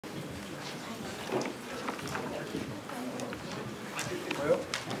Well,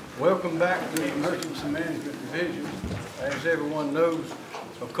 welcome back to the Emergency Management Division. As everyone knows,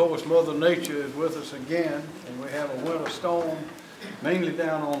 of course, Mother Nature is with us again, and we have a winter storm mainly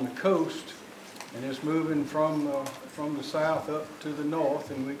down on the coast, and it's moving from the south up to the north,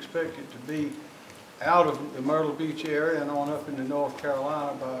 and we expect it to be out of the Myrtle Beach area and on up into North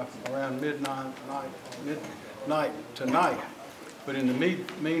Carolina by around midnight tonight. But in the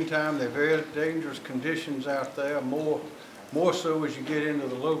meantime, they're very dangerous conditions out there, more so as you get into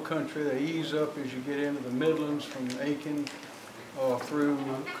the low country. They ease up as you get into the Midlands from Aiken through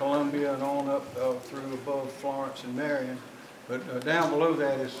Columbia and on up through above Florence and Marion. But down below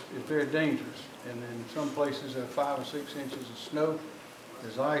that is very dangerous. And in some places there are 5 or 6 inches of snow.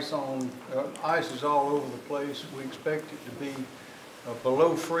 There's ice is all over the place. We expect it to be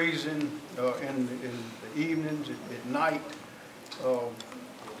below freezing in the evenings, at night,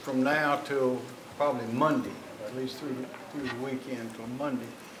 from now till probably Monday, at least through the weekend till Monday.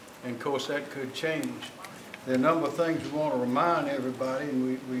 And of course that could change. There are a number of things we want to remind everybody,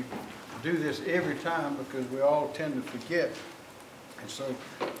 and we do this every time because we all tend to forget. And so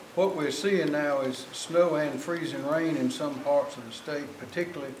what we're seeing now is snow and freezing rain in some parts of the state,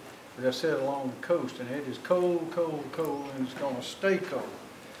 particularly, as I said, along the coast. And it is cold, cold, cold, and it's going to stay cold.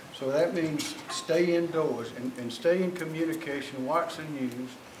 So that means stay indoors and stay in communication, watch the news,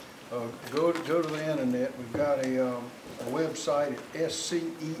 go to the internet. We've got a website at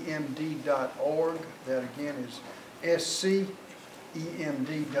scemd.org. That again is scemd.org,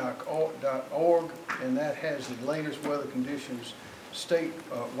 and that has the latest weather conditions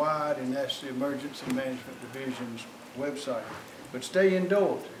statewide, and that's the Emergency Management Division's website. But stay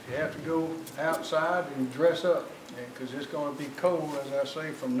indoors. If you have to go outside, and dress up, because it's going to be cold, as I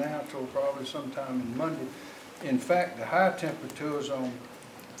say, from now till probably sometime in Monday. In fact, the high temperatures on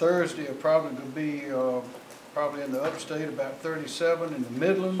Thursday are probably going to be probably in the upstate about 37, in the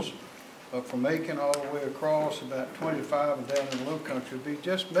Midlands, from Aiken all the way across about 25, and down in the low country will be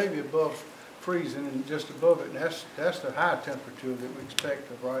just maybe above freezing and just above it. And that's the high temperature that we expect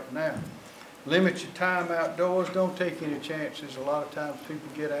of right now. Limit your time outdoors. Don't take any chances. A lot of times people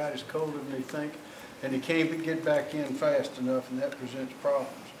get out, it's colder than they think, and they can't get back in fast enough, and that presents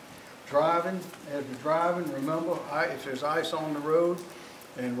problems. Driving, as you're driving, remember, if there's ice on the road,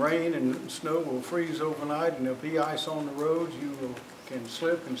 and rain and snow will freeze overnight, and there'll be ice on the roads, can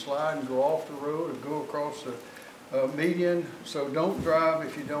slip and slide and go off the road or go across the median. So don't drive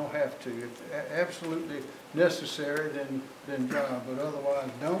if you don't have to. If absolutely necessary, then drive, but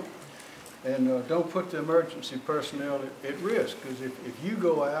otherwise don't. And don't put the emergency personnel at risk, because if you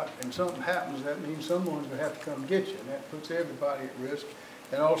go out and something happens, that means someone's going to have to come get you, and that puts everybody at risk,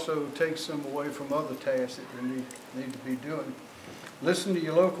 and also takes them away from other tasks that they need to be doing. Listen to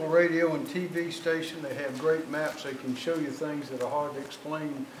your local radio and TV station. They have great maps. They can show you things that are hard to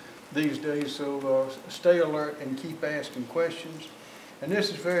explain these days, so stay alert and keep asking questions. And this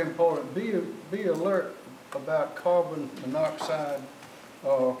is very important. Be alert about carbon monoxide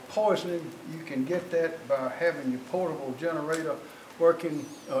poisoning. You can get that by having your portable generator working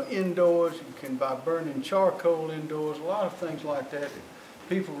indoors. You can by burning charcoal indoors. A lot of things like that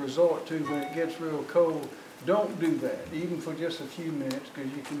people resort to when it gets real cold. Don't do that, even for just a few minutes,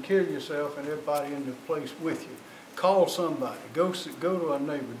 because you can kill yourself and everybody in the place with you. Call somebody, go to a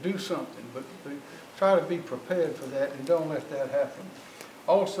neighbor, do something, but try to be prepared for that, and don't let that happen.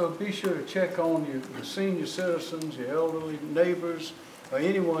 Also, be sure to check on your senior citizens, your elderly neighbors, or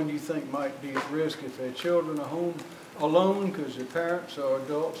anyone you think might be at risk. If their children are home alone because their parents or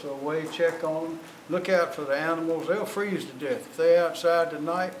adults are away, check on them. Look out for the animals. They'll freeze to death. If they're outside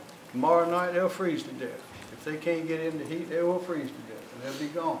tonight, tomorrow night, they'll freeze to death. If they can't get in the heat, they will freeze to death, and they'll be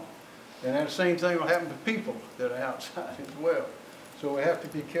gone. And that same thing will happen to people that are outside as well. So we have to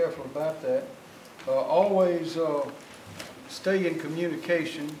be careful about that. Always stay in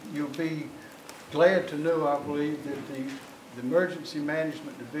communication. You'll be glad to know, I believe, that the Emergency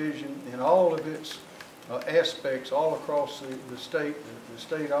Management Division, in all of its aspects, all across the state, the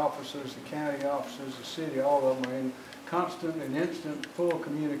state officers, the county officers, the city, all of them are in constant and instant full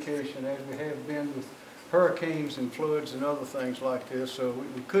communication, as we have been with hurricanes and floods and other things like this. So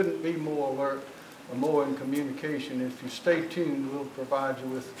we couldn't be more alert or more in communication. If you stay tuned, we'll provide you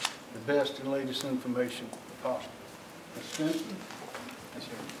with the best and latest information possible. Mr. Stinson? Yes,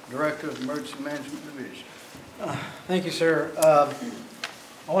 sir. Director of the Emergency Management Division. Thank you, sir. I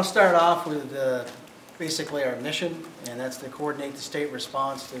want to start off with basically our mission, and that's to coordinate the state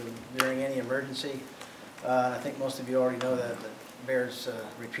response during any emergency. I think most of you already know that, but bears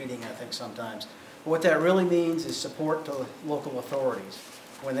repeating, I think, sometimes. What that really means is support to local authorities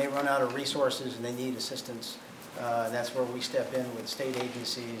when they run out of resources and they need assistance And that's where we step in with state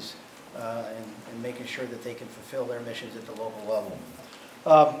agencies and making sure that they can fulfill their missions at the local level.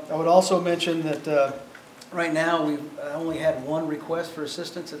 I would also mention that right now we've only had one request for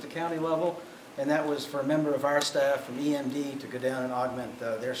assistance at the county level, and that was for a member of our staff from EMD to go down and augment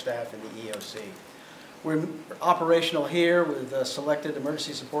their staff in the EOC. We're operational here with selected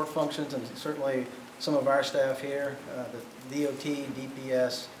emergency support functions, and certainly some of our staff here, the DOT,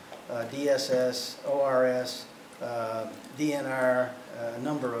 DPS, DSS, ORS, DNR, a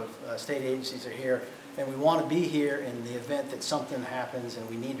number of state agencies are here, and we want to be here in the event that something happens and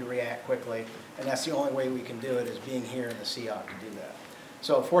we need to react quickly, and that's the only way we can do it, is being here in the CEOC to do that.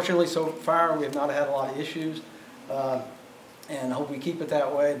 So fortunately, so far, we have not had a lot of issues, and I hope we keep it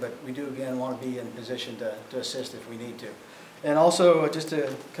that way, but we do, again, want to be in position to assist if we need to. And also, just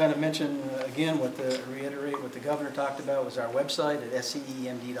to kind of mention, again, reiterate what the governor talked about, was our website at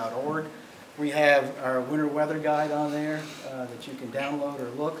sceemd.org. We have our winter weather guide on there that you can download or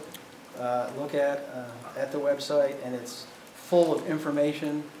look at the website, and it's full of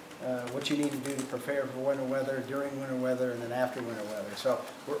information, what you need to do to prepare for winter weather, during winter weather, and then after winter weather. So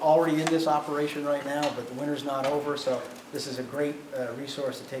we're already in this operation right now, but the winter's not over, so this is a great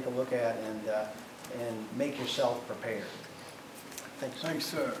resource to take a look at and make yourself prepared. Thanks. Thanks,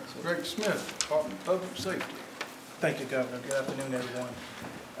 sir. Greg Smith, Department of Public Safety. Thank you, Governor. Good afternoon, everyone.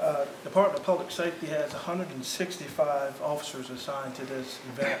 Department of Public Safety has 165 officers assigned to this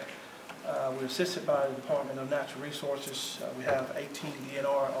event. We're assisted by the Department of Natural Resources. We have 18 DNR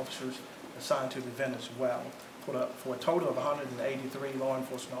officers assigned to the event as well, for a total of 183 law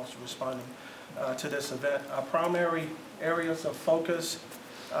enforcement officers responding to this event. Our primary areas of focus,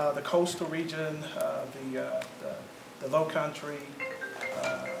 the coastal region, the low country,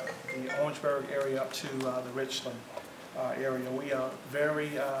 the Orangeburg area up to the Richland area. We are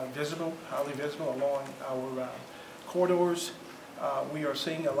very visible, highly visible along our corridors. We are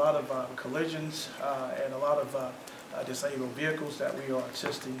seeing a lot of collisions and a lot of disabled vehicles that we are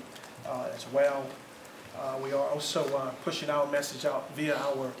assisting as well. We are also pushing our message out via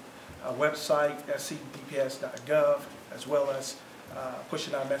our website, scdps.gov, as well as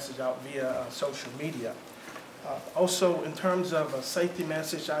pushing our message out via social media. Also, in terms of a safety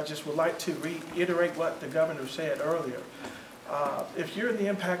message, I just would like to reiterate what the governor said earlier. If you're in the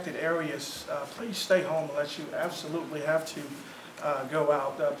impacted areas, please stay home unless you absolutely have to go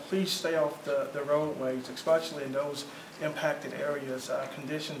out. Please stay off the roadways, especially in those impacted areas.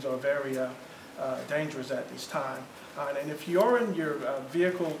 Conditions are very dangerous at this time. And if you're in your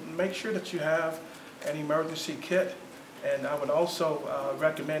vehicle, make sure that you have an emergency kit. And I would also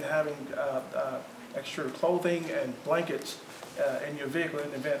recommend having extra clothing and blankets in your vehicle in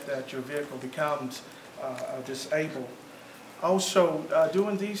the event that your vehicle becomes disabled. Also,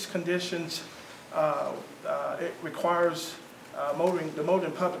 during these conditions, it requires the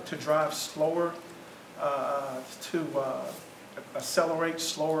motoring public to drive slower, to accelerate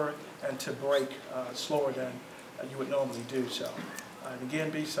slower, and to brake slower than you would normally do so. And again,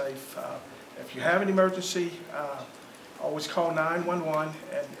 be safe. If you have an emergency, always call 911,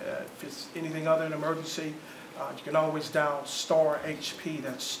 and if it's anything other than emergency, you can always dial star HP,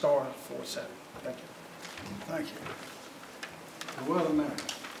 that's star 47. Thank you. Thank you. The weatherman,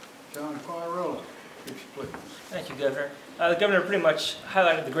 John Quarrola, if you please. Thank you, Governor. The Governor pretty much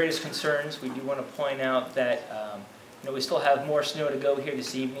highlighted the greatest concerns. We do want to point out that we still have more snow to go here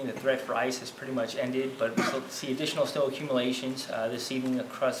this evening. The threat for ice has pretty much ended, but we still see additional snow accumulations this evening,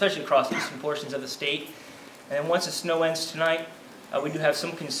 especially across eastern portions of the state. And then once the snow ends tonight, we do have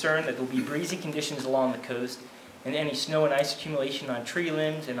some concern that there will be breezy conditions along the coast, and any snow and ice accumulation on tree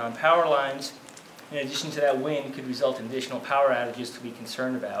limbs and on power lines, in addition to that wind, could result in additional power outages to be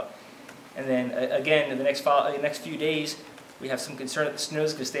concerned about. And then again, in the next few days, we have some concern that the snow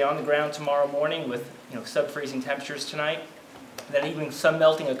is going to stay on the ground tomorrow morning with sub-freezing temperatures tonight. And then even some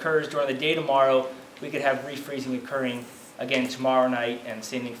melting occurs during the day tomorrow, we could have refreezing occurring again tomorrow night and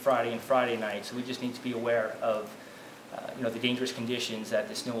same thing Friday and Friday night. So we just need to be aware of the dangerous conditions that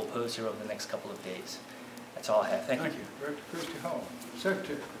the snow will pose here over the next couple of days. That's all I have. Thank you. Thank you. Director Christy Hall.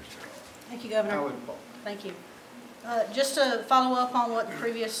 Secretary Christy Hall. Thank you, Governor. Howard Paul. Thank you. Just to follow up on what the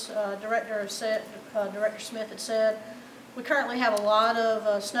previous director Smith had said, we currently have a lot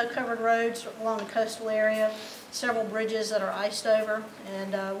of snow-covered roads along the coastal area, several bridges that are iced over,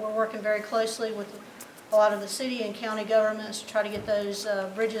 and we're working very closely with a lot of the city and county governments to try to get those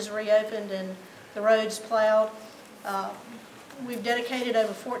bridges reopened and the roads plowed. We've dedicated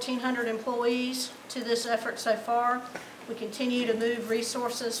over 1,400 employees to this effort so far. We continue to move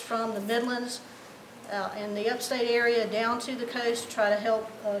resources from the Midlands in the upstate area down to the coast to try to help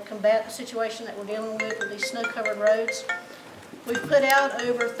combat the situation that we're dealing with these snow-covered roads. We've put out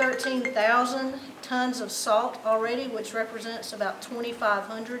over 13,000 tons of salt already, which represents about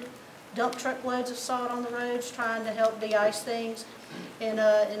 2,500 dump truck loads of salt on the roads, trying to help de-ice things and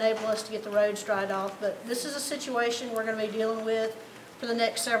enable us to get the roads dried off. But this is a situation we're going to be dealing with for the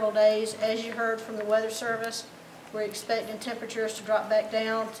next several days. As you heard from the Weather Service, we're expecting temperatures to drop back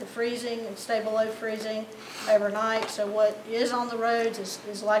down to freezing and stay below freezing overnight. So what is on the roads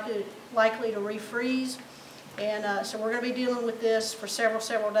is likely to refreeze. And so we're going to be dealing with this for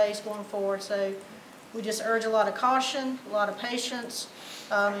several days going forward. So we just urge a lot of caution, a lot of patience.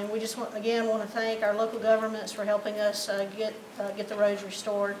 And we just want to thank our local governments for helping us get the roads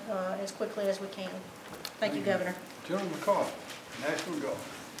restored as quickly as we can. Thank you, Governor. General McCarthy, National Guard.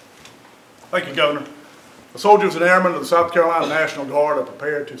 Thank you, Governor. The soldiers and airmen of the South Carolina National Guard are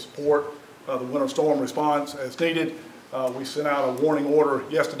prepared to support the winter storm response as needed. We sent out a warning order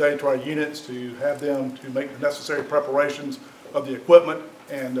yesterday to our units to have them to make the necessary preparations of the equipment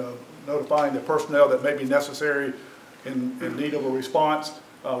and notifying the personnel that may be necessary in need of a response.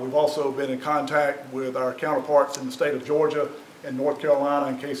 We've also been in contact with our counterparts in the state of Georgia and North Carolina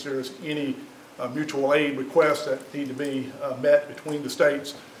in case there's any mutual aid requests that need to be met between the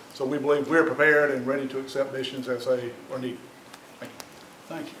states. So we believe we're prepared and ready to accept missions as they are needed. Thank you.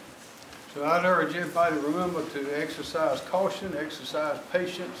 Thank you. So I'd urge everybody to remember to exercise caution, exercise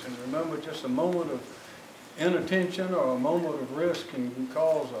patience, and remember just a moment of inattention or a moment of risk can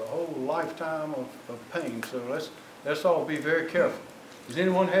cause a whole lifetime of pain. So let's all be very careful. Does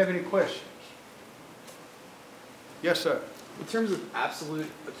anyone have any questions? Yes, sir. In terms of absolute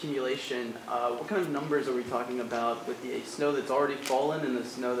accumulation, what kind of numbers are we talking about with the snow that's already fallen and the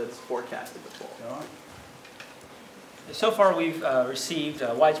snow that's forecasted to fall? All right. So far, we've received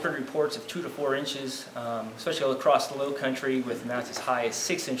widespread reports of 2 to 4 inches, especially across the low country, with amounts as high as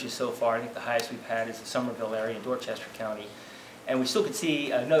 6 inches so far. I think the highest we've had is the Somerville area in Dorchester County. And we still could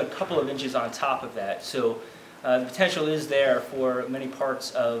see another couple of inches on top of that. So the potential is there for many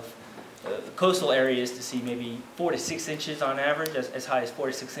parts of the coastal areas to see maybe 4 to 6 inches on average, as high as 4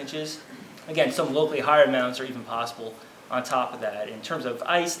 to 6 inches. Again, some locally higher amounts are even possible on top of that. In terms of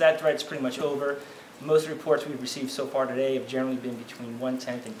ice, that threat's pretty much over. Most reports we've received so far today have generally been between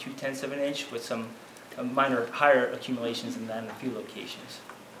 1/10 and 2/10 of an inch, with some minor higher accumulations than that in a few locations.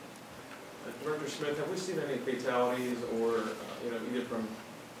 Director Smith, have we seen any fatalities or, either from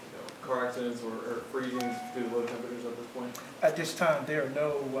car accidents or freezing due to low temperatures at this point? At this time, there are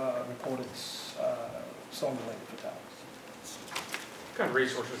no reported storm-related fatalities. What kind of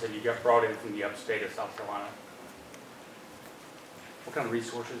resources have you got brought in from the upstate of South Carolina? What kind of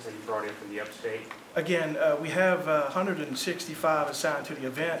resources have you brought in from the upstate? Again, we have 165 assigned to the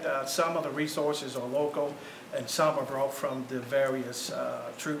event. Some of the resources are local, and some are brought from the various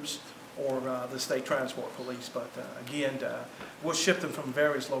troops or the State Transport Police. But again, we'll ship them from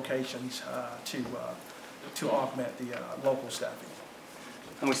various locations to augment the local staffing.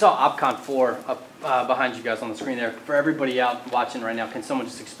 And we saw OPCON 4 up behind you guys on the screen there. For everybody out watching right now, can someone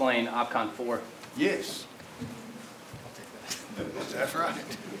just explain OPCON 4? Yes. That's right.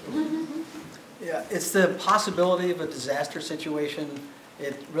 Yeah, it's the possibility of a disaster situation.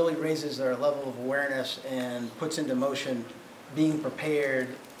 It really raises our level of awareness and puts into motion being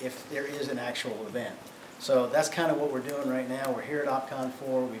prepared if there is an actual event. So that's kind of what we're doing right now. We're here at OPCON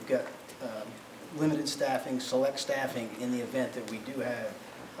 4. We've got limited staffing, select staffing in the event that we do have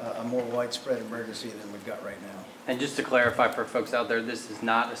a more widespread emergency than we've got right now. And just to clarify for folks out there, this is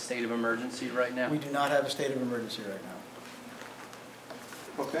not a state of emergency right now? We do not have a state of emergency right now.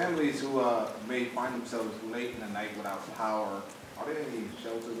 For families who may find themselves late in the night without power, are there any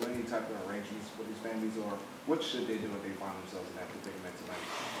shelters or any type of arrangements for these families, or what should they do if they find themselves in that predicament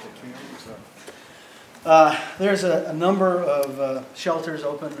tonight? There's a number of shelters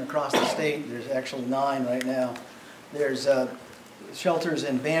open across the state. There's actually 9 right now. There's shelters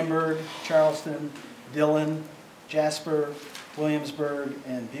in Bamberg, Charleston, Dillon, Jasper, Williamsburg,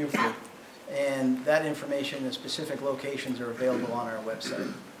 and Beaufort. And that information and specific locations are available on our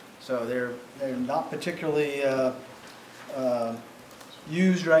website. So they're not particularly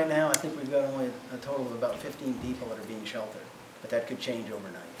used right now. I think we've got only a total of about 15 people that are being sheltered, but that could change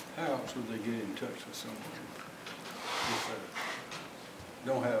overnight. How else would they get in touch with someone if they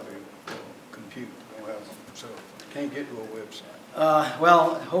don't have a computer, don't have a cell phone, can't get to a website?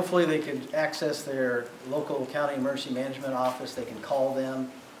 Well, hopefully they could access their local county emergency management office. They can call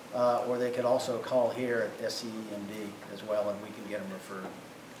them. Or they could also call here at SCEMD as well, and we can get them referred.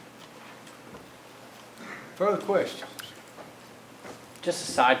 Further questions? Just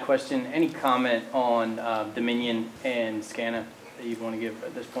a side question, any comment on Dominion and SCANA that you want to give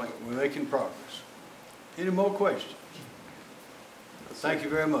at this point? We're making progress. Any more questions? Thank you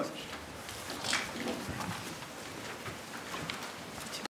very much.